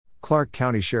Clark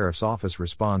County Sheriff's Office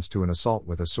responds to an assault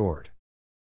with a sword.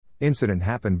 Incident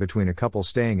happened between a couple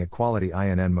staying at Quality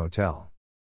Inn Motel.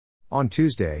 On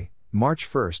Tuesday, March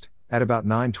 1st, at about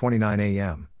 9:29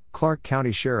 a.m., Clark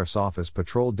County Sheriff's Office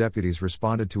patrol deputies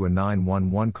responded to a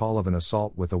 911 call of an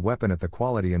assault with a weapon at the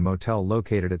Quality Inn Motel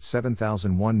located at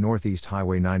 7001 Northeast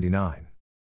Highway 99.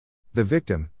 The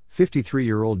victim,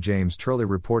 53-year-old James Turley,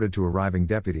 reported to arriving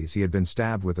deputies he had been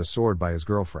stabbed with a sword by his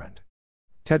girlfriend.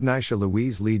 Tednisha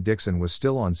Louise Lee Dixon was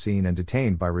still on scene and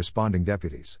detained by responding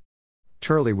deputies.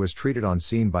 Turley was treated on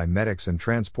scene by medics and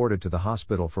transported to the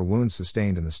hospital for wounds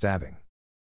sustained in the stabbing.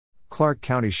 Clark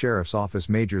County Sheriff's Office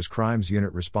Majors Crimes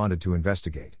Unit responded to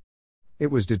investigate. It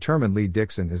was determined Lee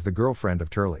Dixon is the girlfriend of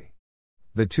Turley.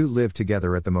 The two lived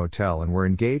together at the motel and were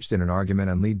engaged in an argument,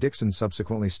 and Lee Dixon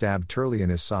subsequently stabbed Turley in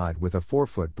his side with a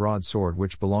 4-foot broadsword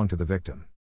which belonged to the victim.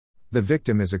 The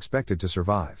victim is expected to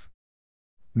survive.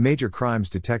 Major crimes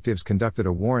detectives conducted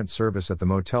a warrant service at the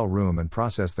motel room and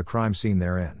processed the crime scene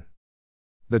therein.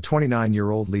 The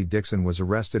 29-year-old Lee Dixon was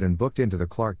arrested and booked into the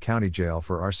Clark County Jail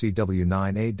for RCW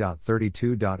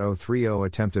 9A.32.030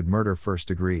 attempted murder, first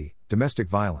degree, domestic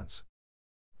violence.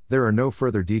 There are no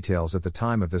further details at the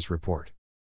time of this report.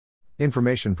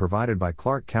 Information provided by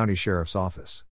Clark County Sheriff's Office.